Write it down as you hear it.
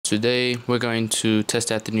Today we're going to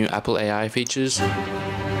test out the new Apple AI features.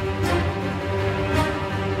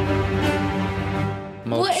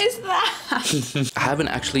 What is that? I haven't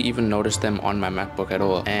actually even noticed them on my MacBook at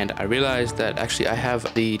all, and I realized that actually I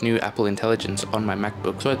have the new Apple Intelligence on my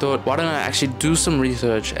MacBook. So I thought, why don't I actually do some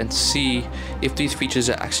research and see if these features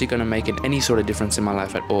are actually going to make any sort of difference in my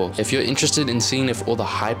life at all. If you're interested in seeing if all the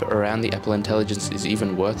hype around the Apple Intelligence is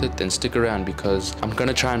even worth it, then stick around because I'm going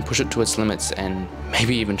to try and push it to its limits and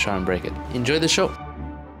maybe even try and break it. Enjoy the show.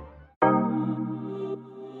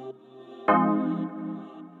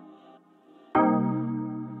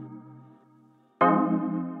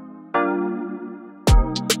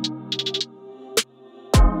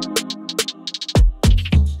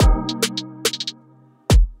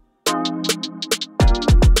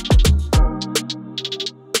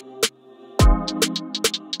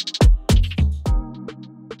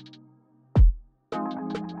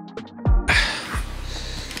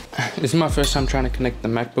 This is my first time trying to connect the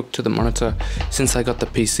MacBook to the monitor since I got the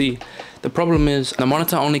PC. The problem is the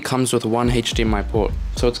monitor only comes with one HDMI port,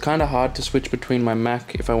 so it's kind of hard to switch between my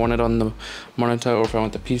Mac if I want it on the monitor or if I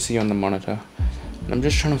want the PC on the monitor. And I'm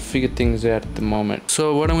just trying to figure things out at the moment.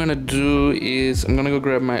 So what I'm going to do is I'm going to go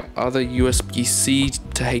grab my other USB-C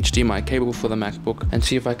to HDMI cable for the MacBook and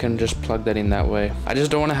see if I can just plug that in that way. I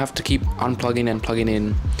just don't want to have to keep unplugging and plugging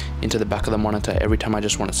in into the back of the monitor every time I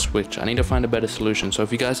just want to switch. I need to find a better solution. So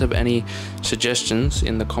if you guys have any suggestions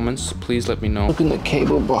in the comments, please let me know. Look in the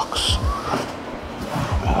cable box.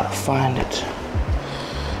 I gotta find it.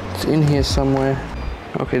 It's in here somewhere.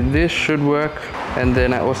 Okay, this should work. And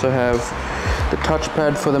then I also have the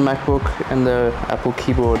touchpad for the MacBook and the Apple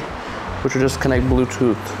keyboard, which will just connect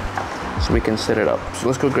Bluetooth so we can set it up. So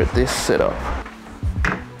let's go get this set up.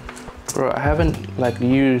 Bro, I haven't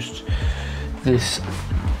used this.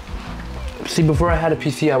 See, before I had a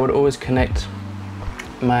PC, I would always connect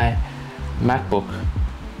my MacBook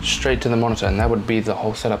straight to the monitor, and that would be the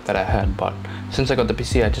whole setup that I had. But since I got the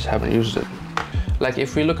PC, I just haven't used it. Like,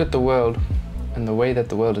 if we look at the world and the way that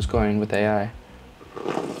the world is going with AI,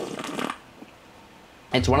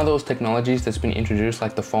 it's one of those technologies that's been introduced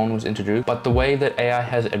like the phone was introduced, but the way that AI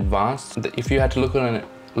has advanced, if you had to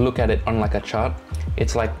look at it on like a chart,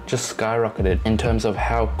 it's like just skyrocketed in terms of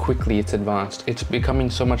how quickly it's advanced. It's becoming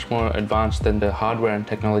so much more advanced than the hardware and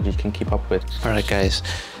technology can keep up with. All right, guys.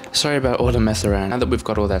 Sorry about all the mess around. Now that we've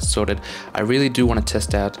got all that sorted, I really do want to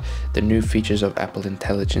test out the new features of Apple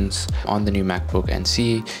Intelligence on the new MacBook and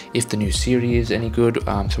see if the new Siri is any good.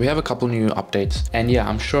 So we have a couple new updates, and yeah,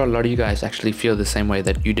 I'm sure a lot of you guys actually feel the same way,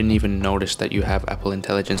 that you didn't even notice that you have Apple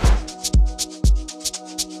Intelligence.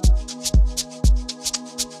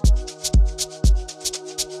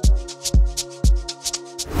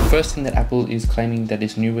 First thing that Apple is claiming that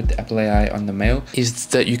is new with the Apple AI on the Mail is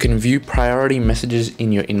that you can view priority messages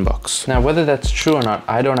in your inbox. Now, whether that's true or not,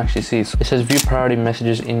 I don't actually see. It says view priority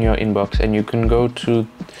messages in your inbox, and you can go to,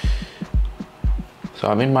 so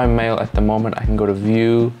I'm in my mail at the moment. I can go to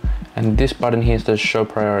view, and this button here says show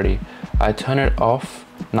priority. I turn it off,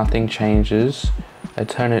 nothing changes. I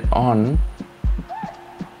turn it on,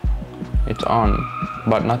 it's on,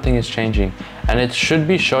 but nothing is changing. And it should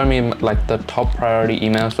be showing me like the top priority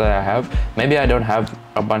emails that I have. Maybe I don't have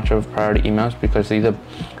a bunch of priority emails because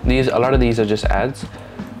a lot of these are just ads.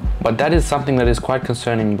 But that is something that is quite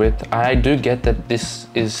concerning with. I do get that this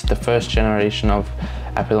is the first generation of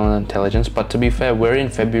Apple Intelligence, but to be fair, we're in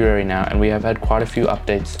February now and we have had quite a few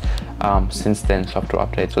updates since then, software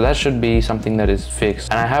updates. So that should be something that is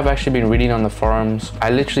fixed. And I have actually been reading on the forums.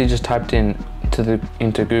 I literally just typed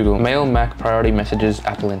into Google, Mail Mac priority messages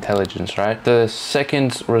Apple Intelligence, right? The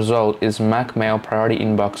second result is Mac Mail priority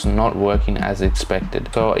inbox not working as expected.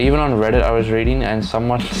 So even on Reddit I was reading, and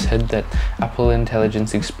someone said that Apple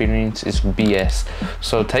Intelligence experience is BS.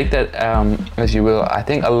 So take that as you will. I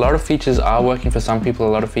think a lot of features are working for some people, a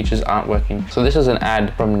lot of features aren't working. So this is an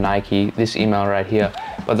ad from Nike, this email right here.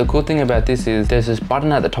 But the cool thing about this is there's this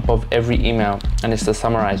button at the top of every email, and it's the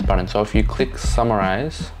summarize button. So if you click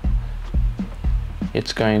summarize,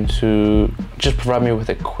 it's going to just provide me with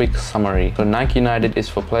a quick summary. So Nike United is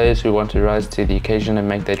for players who want to rise to the occasion and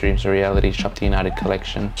make their dreams a reality. Shop the United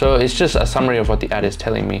collection. So it's just a summary of what the ad is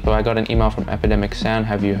telling me. So I got an email from Epidemic Sound.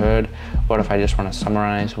 Have you heard? What if I just want to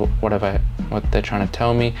summarize what they're trying to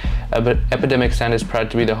tell me? But Epidemic Sound is proud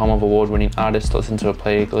to be the home of award-winning artists. Listen to a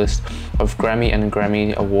playlist of Grammy and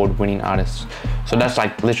Grammy award-winning artists. So that's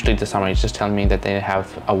like literally the summary. It's just telling me that they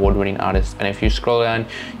have award-winning artists. And if you scroll down,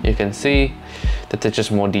 you can see that there's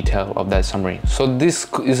just more detail of that summary. So this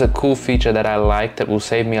is a cool feature that I like, that will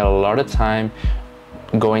save me a lot of time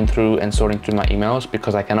going through and sorting through my emails,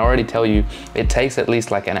 because I can already tell you it takes at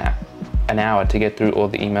least like an an hour to get through all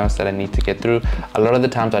the emails that I need to get through. A lot of the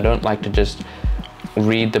times I don't like to just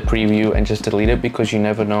read the preview and just delete it, because you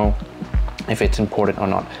never know if it's important or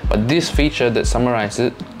not. But this feature that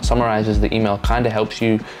summarizes the email kind of helps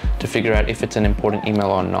you to figure out if it's an important email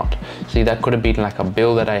or not. See, that could have been like a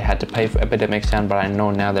bill that I had to pay for Epidemic Sound, but I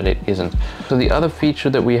know now that it isn't. So the other feature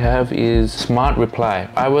that we have is Smart Reply.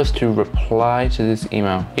 If I was to reply to this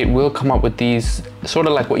email, it will come up with these, sort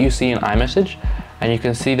of like what you see in iMessage, and you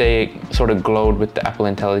can see they sort of glowed with the Apple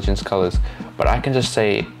Intelligence colors. But I can just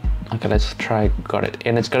say, okay, let's try got it,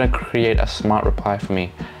 and it's gonna create a smart reply for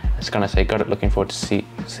me. It's gonna say, got it, looking forward to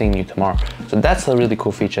seeing you tomorrow. So that's a really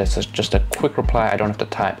cool feature. It's just a quick reply, I don't have to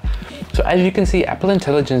type. So as you can see, Apple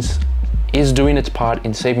Intelligence is doing its part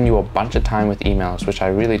in saving you a bunch of time with emails, which I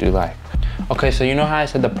really do like. Okay, so you know how I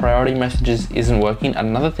said the priority messages isn't working?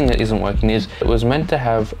 Another thing that isn't working is it was meant to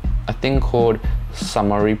have a thing called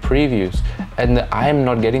summary previews, and I am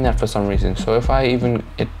not getting that for some reason. So if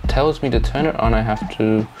it tells me to turn it on, I have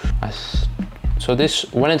to, so this,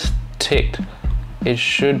 when it's ticked, it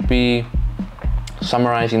should be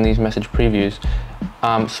summarizing these message previews,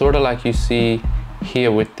 sort of like you see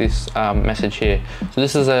here with this message here. So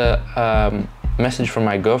this is a message from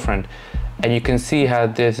my girlfriend, and you can see how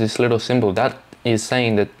there's this little symbol that is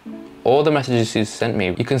saying that all the messages she's sent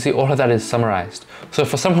me, you can see all of that is summarized. So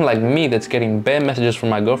for someone like me that's getting bare messages from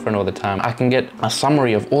my girlfriend all the time, I can get a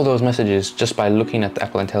summary of all those messages just by looking at the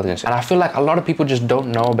Apple Intelligence. And I feel like a lot of people just don't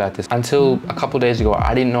know about this. Until a couple days ago,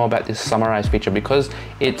 I didn't know about this summarize feature, because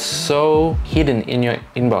it's so hidden in your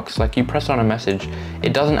inbox. Like, you press on a message,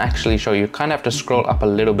 it doesn't actually show you. You kind of have to scroll up a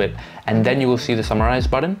little bit, and then you will see the summarize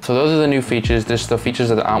button. So those are the new features. The features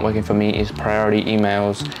that aren't working for me is priority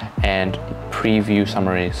emails and preview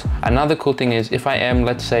summaries. Another cool thing is, if I am,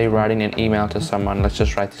 let's say, writing an email to someone, let's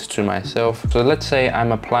just write this to myself. So let's say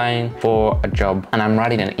I'm applying for a job and I'm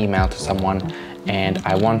writing an email to someone, and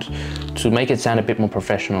I want to make it sound a bit more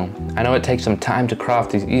professional. I know it takes some time to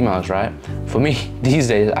craft these emails, right? For me, these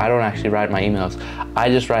days, I don't actually write my emails. I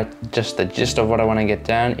just write just the gist of what I want to get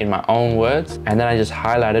down in my own words, and then I just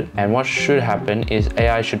highlight it. And what should happen is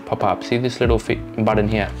AI should pop up. See this little button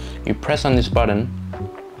here? You press on this button,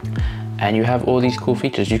 and you have all these cool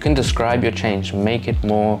features. You can describe your change, make it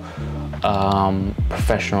more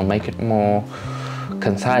professional, make it more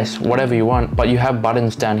concise, whatever you want, but you have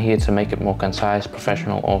buttons down here to make it more concise,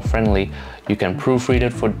 professional, or friendly. You can proofread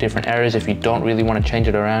it for different areas if you don't really want to change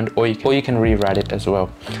it around, or you can rewrite it as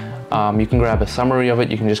well. You can grab a summary of it,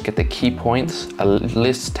 you can just get the key points, a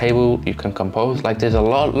list table, you can compose. Like, there's a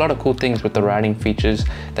lot of cool things with the writing features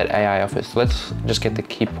that AI offers. So let's just get the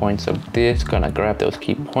key points of this. Gonna grab those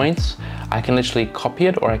key points. I can literally copy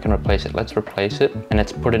it, or I can replace it. Let's replace it, and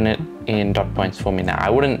it's putting it in dot points for me now. I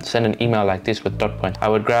wouldn't send an email like this with dot points. I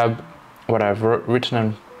would grab what I've written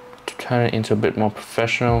and turn it into a bit more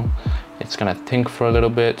professional. It's gonna think for a little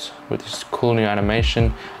bit with this cool new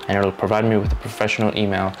animation, and it'll provide me with a professional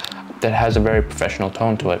email that has a very professional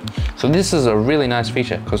tone to it. So this is a really nice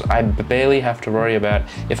feature, because I barely have to worry about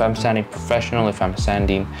if I'm sounding professional, if I'm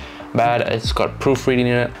sounding bad. It's got proofreading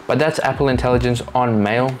in it. But that's Apple Intelligence on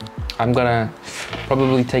mail. I'm gonna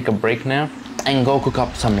probably take a break now and go cook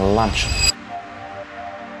up some lunch.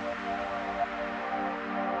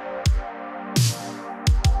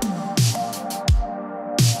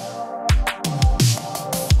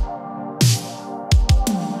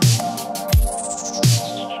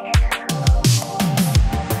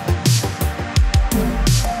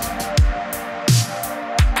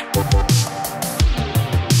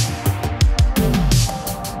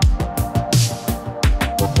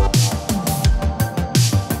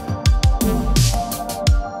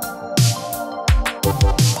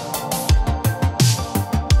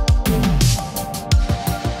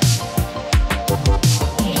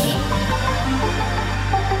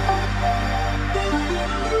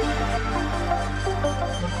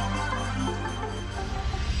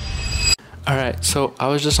 Alright, so I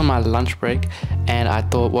was just on my lunch break, and I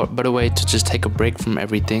thought, what better way to just take a break from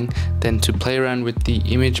everything than to play around with the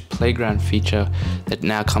image playground feature that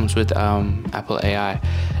now comes with Apple AI.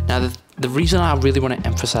 Now the reason I really want to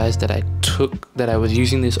emphasize that I was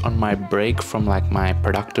using this on my break from like my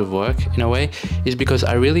productive work in a way is because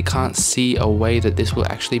I really can't see a way that this will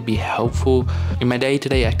actually be helpful in my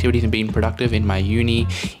day-to-day activities and being productive in my uni,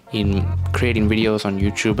 in creating videos on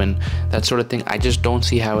YouTube and that sort of thing. I just don't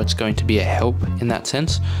see how it's going to be a help in that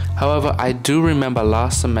sense. However, I do remember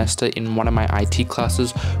last semester in one of my IT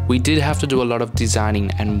classes, we did have to do a lot of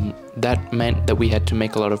designing, and that meant that we had to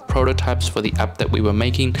make a lot of prototypes for the app that we were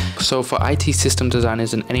making. So for IT system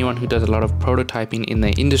designers and anyone who does a lot of prototyping in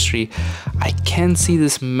their industry, I can see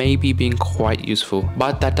this maybe being quite useful,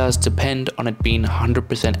 but that does depend on it being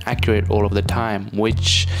 100% accurate all of the time,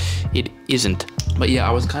 which it isn't. But yeah,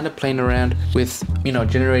 I was kind of playing around with, you know,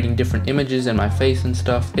 generating different images and my face and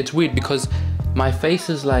stuff. It's weird because my face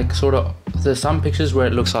is like sort of, there's some pictures where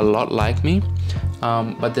it looks a lot like me,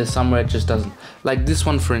 but there's some where it just doesn't. Like this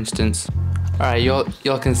one, for instance. All right,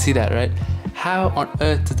 y'all can see that, right? How on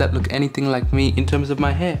earth does that look anything like me in terms of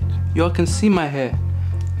my hair? Y'all can see my hair.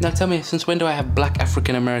 Now tell me, since when do I have black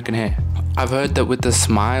African American hair? I've heard that with the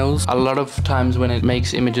smiles, a lot of times when it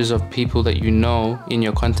makes images of people that you know in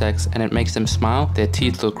your contacts and it makes them smile, their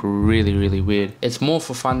teeth look really, really weird. It's more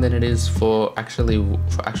for fun than it is for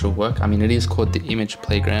actual work. I mean, it is called the image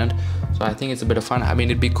playground, so I think it's a bit of fun. I mean,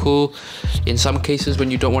 it'd be cool in some cases when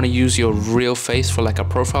you don't want to use your real face for like a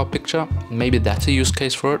profile picture. Maybe that's a use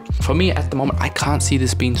case for it. For me at the moment, I can't see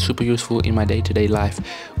this being super useful in my day-to-day life,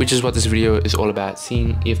 which is what this video is all about,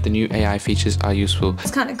 seeing if the new AI features are useful.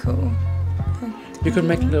 It's kind of cool. You could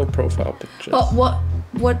make little profile pictures. But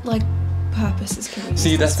what like purposes can we use?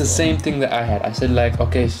 See, that's the same thing that I had. I said like,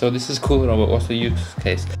 okay, so this is cool, but what's the use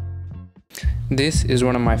case? This is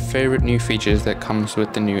one of my favorite new features that comes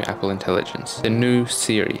with the new Apple Intelligence, the new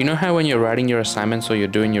Siri. You know how when you're writing your assignments or you're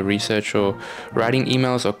doing your research or writing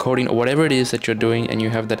emails or coding or whatever it is that you're doing and you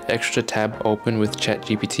have that extra tab open with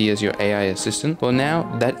ChatGPT as your AI assistant? Well, now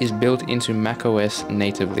that is built into macOS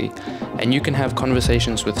natively, and you can have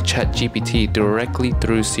conversations with ChatGPT directly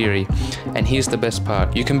through Siri. And here's the best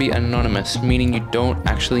part, you can be anonymous, meaning you don't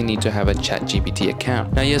actually need to have a ChatGPT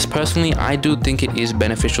account. Now yes, personally I do think it is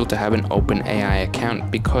beneficial to have an open AI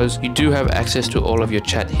account because you do have access to all of your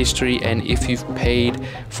chat history, and if you've paid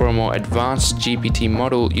for a more advanced GPT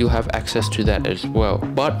model, you'll have access to that as well.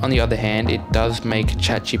 But on the other hand, it does make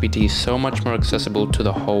ChatGPT so much more accessible to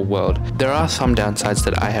the whole world. There are some downsides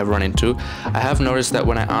that I have run into. I have noticed that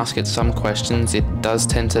when I ask it some questions, it does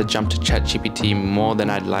tend to jump to ChatGPT more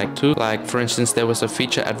than I'd like to. Like for instance, there was a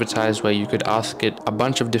feature advertised where you could ask it a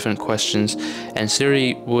bunch of different questions and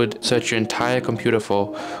Siri would search your entire computer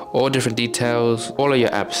for all different details, all of your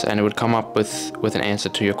apps, and it would come up with an answer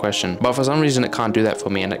to your question. But for some reason it can't do that for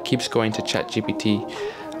me, and it keeps going to ChatGPT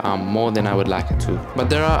more than I would like it to. But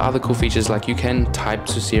there are other cool features, like you can type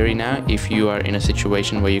to Siri now if you are in a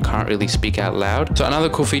situation where you can't really speak out loud. So another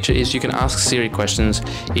cool feature is you can ask Siri questions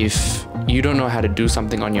if you don't know how to do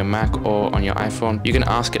something on your Mac or on your iPhone. You can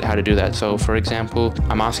ask it how to do that. So for example,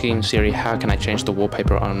 I'm asking Siri, how can I change the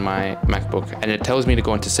wallpaper on my MacBook? And it tells me to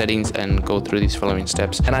go into settings and go through these following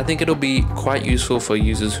steps. And I think it'll be quite useful for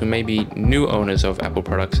users who may be new owners of Apple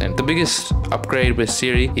products. And the biggest upgrade with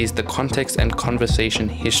Siri is the context and conversation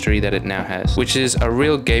history that it now has, which is a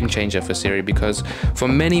real game changer for Siri, because for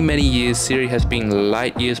many years Siri has been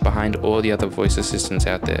light years behind all the other voice assistants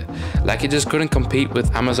out there. Like it just couldn't compete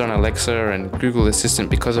with Amazon Alexa and Google Assistant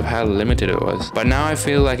because of how limited it was. But now I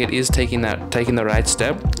feel like it is taking the right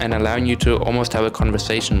step and allowing you to almost have a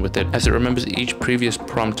conversation with it, as it remembers each previous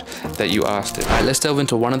prompt that you asked it. Alright, let's delve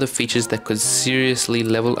into one of the features that could seriously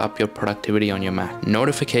level up your productivity on your Mac: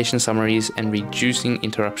 notification summaries and reducing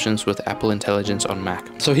interruptions with Apple Intelligence on Mac.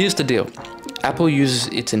 So here's the deal. Apple uses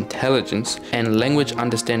its intelligence and language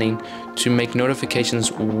understanding to make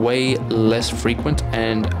notifications way less frequent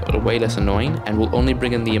and way less annoying, and will only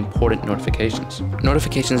bring in the important notifications.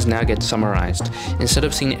 Notifications now get summarized. Instead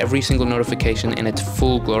of seeing every single notification in its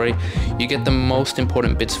full glory, you get the most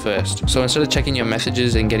important bits first. So instead of checking your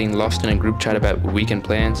messages and getting lost in a group chat about weekend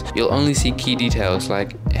plans, you'll only see key details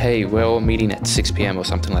like, hey, we're all meeting at 6 p.m. or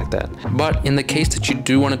something like that. But in the case that you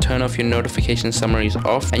do want to turn off your notification summaries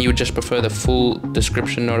off and you would just prefer the full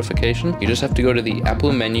description notification, you just have to go to the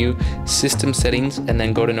Apple menu, system settings, and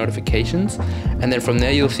then go to notifications, and then from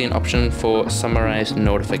there you'll see an option for summarized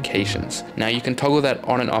notifications. Now you can toggle that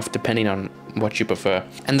on and off depending on what you prefer.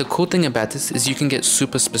 And the cool thing about this is you can get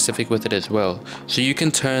super specific with it as well. So you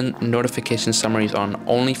can turn notification summaries on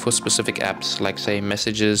only for specific apps like say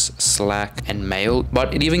Messages, Slack, and Mail.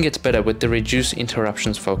 But it even gets better with the reduce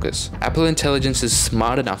interruptions focus. Apple Intelligence is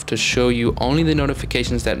smart enough to show you only the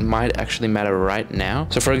notifications that might actually matter right now.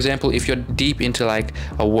 So for example, if you're deep into like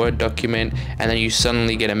a Word document and then you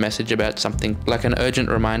suddenly get a message about something like an urgent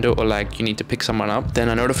reminder or like you need to pick someone up, then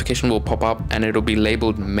a notification will pop up and it'll be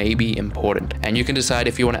labeled maybe important. important, and you can decide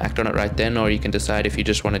if you want to act on it right then, or you can decide if you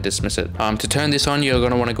just want to dismiss it. To turn this on, you're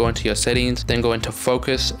going to want to go into your settings, then go into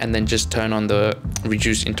focus, and then just turn on the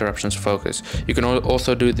reduce interruptions focus. You can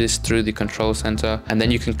also do this through the control center, and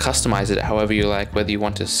then you can customize it however you like, whether you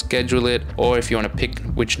want to schedule it, or if you want to pick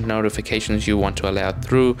which notifications you want to allow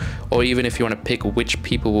through, or even if you want to pick which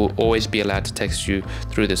people will always be allowed to text you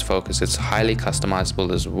through this focus. It's highly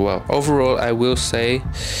customizable as well. Overall, I will say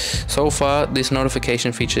so far this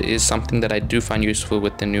notification feature is something that I do find useful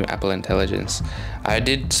with the new Apple Intelligence. I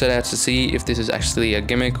did set out to see if this is actually a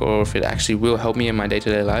gimmick or if it actually will help me in my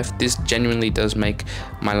day-to-day life. This genuinely does make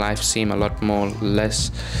my life seem a lot more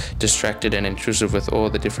less distracted and intrusive with all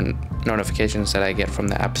the different notifications that I get from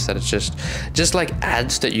the apps, that it's just like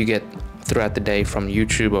ads that you get throughout the day from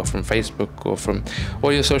YouTube or from Facebook or from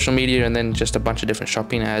all your social media, and then just a bunch of different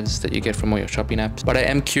shopping ads that you get from all your shopping apps. But I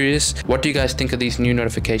am curious, what do you guys think of these new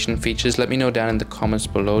notification features? Let me know down in the comments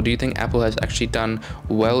below. Do you think Apple has actually done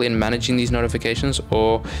well in managing these notifications,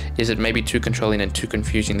 or is it maybe too controlling and too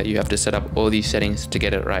confusing that you have to set up all these settings to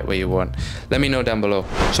get it right where you want? Let me know down below.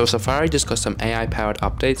 So Safari just got some AI powered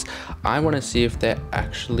updates. I want to see if they're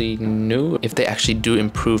actually new, if they actually do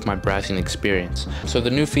improve my browsing experience. So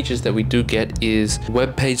the new features that we do get is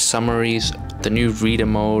web page summaries, the new reader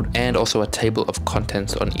mode, and also a table of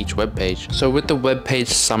contents on each web page. So with the web page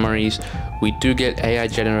summaries, we do get AI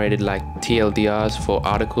generated like TLDRs for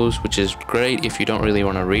articles, which is great if you don't really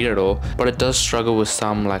want to read it all, but it does struggle with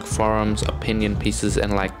some like forums, opinion pieces,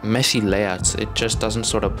 and like messy layouts. It just doesn't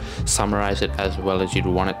sort of summarize it as well as you'd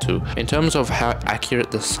want it to. In terms of how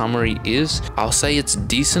accurate the summary is, I'll say it's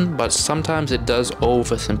decent, but sometimes it does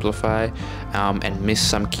oversimplify and miss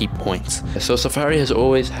some key points. So Safari has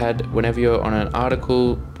always had, whenever you're on an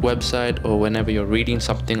article website or whenever you're reading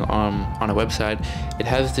something on a website, it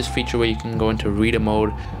has this feature where you can go into reader mode,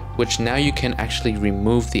 which now you can actually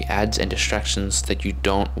remove the ads and distractions that you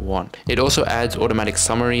don't want. It also adds automatic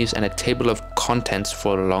summaries and a table of contents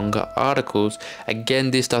for longer articles.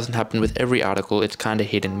 Again, this doesn't happen with every article, it's kind of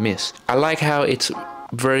hit and miss. I like how it's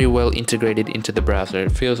very well integrated into the browser.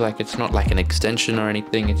 It feels like it's not like an extension or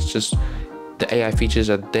anything, it's just the AI features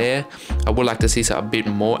are there. I would like to see a bit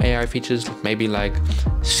more AI features, maybe like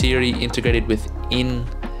Siri integrated within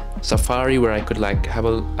Safari, where I could like have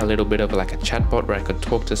a little bit of like a chatbot where I could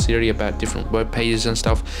talk to Siri about different web pages and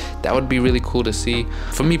stuff. That would be really cool to see.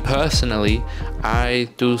 For me personally, I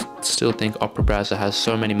do still think Opera browser has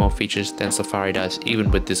so many more features than Safari does,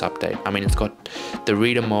 even with this update. I mean, it's got the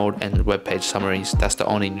reader mode and web page summaries. That's the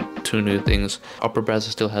only two new things. Opera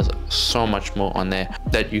browser still has so much more on there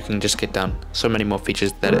that you can just get done. So many more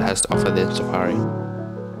features that it has to offer than Safari.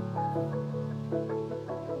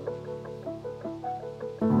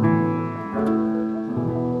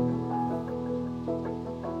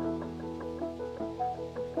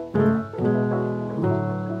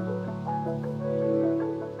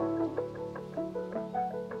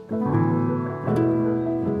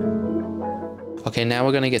 Okay, now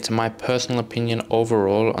we're going to get to my personal opinion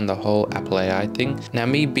overall on the whole Apple AI thing. Now,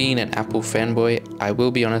 me being an Apple fanboy, I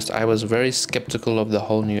will be honest, I was very skeptical of the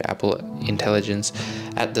whole new Apple Intelligence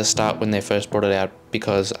at the start when they first brought it out,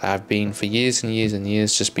 because I've been for years and years and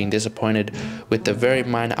years just been disappointed with the very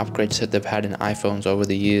minor upgrades that they've had in iPhones over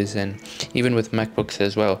the years, and even with MacBooks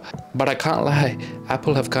as well. But I can't lie,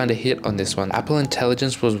 Apple have kind of hit on this one. Apple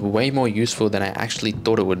Intelligence was way more useful than I actually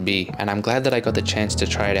thought it would be, and I'm glad that I got the chance to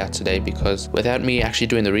try it out today, because without me actually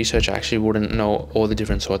doing the research, I actually wouldn't know all the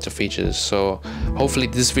different sorts of features. So hopefully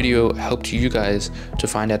this video helped you guys to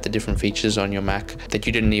find out the different features on your Mac that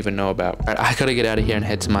you didn't even know about. All right, I gotta get out of here and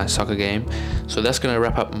head to my soccer game. So that's gonna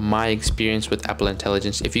wrap up my experience with Apple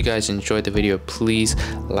Intelligence. If you guys enjoyed the video, please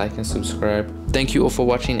like and subscribe. Thank you all for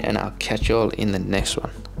watching, and I'll catch you all in the next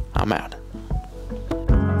one. I'm out.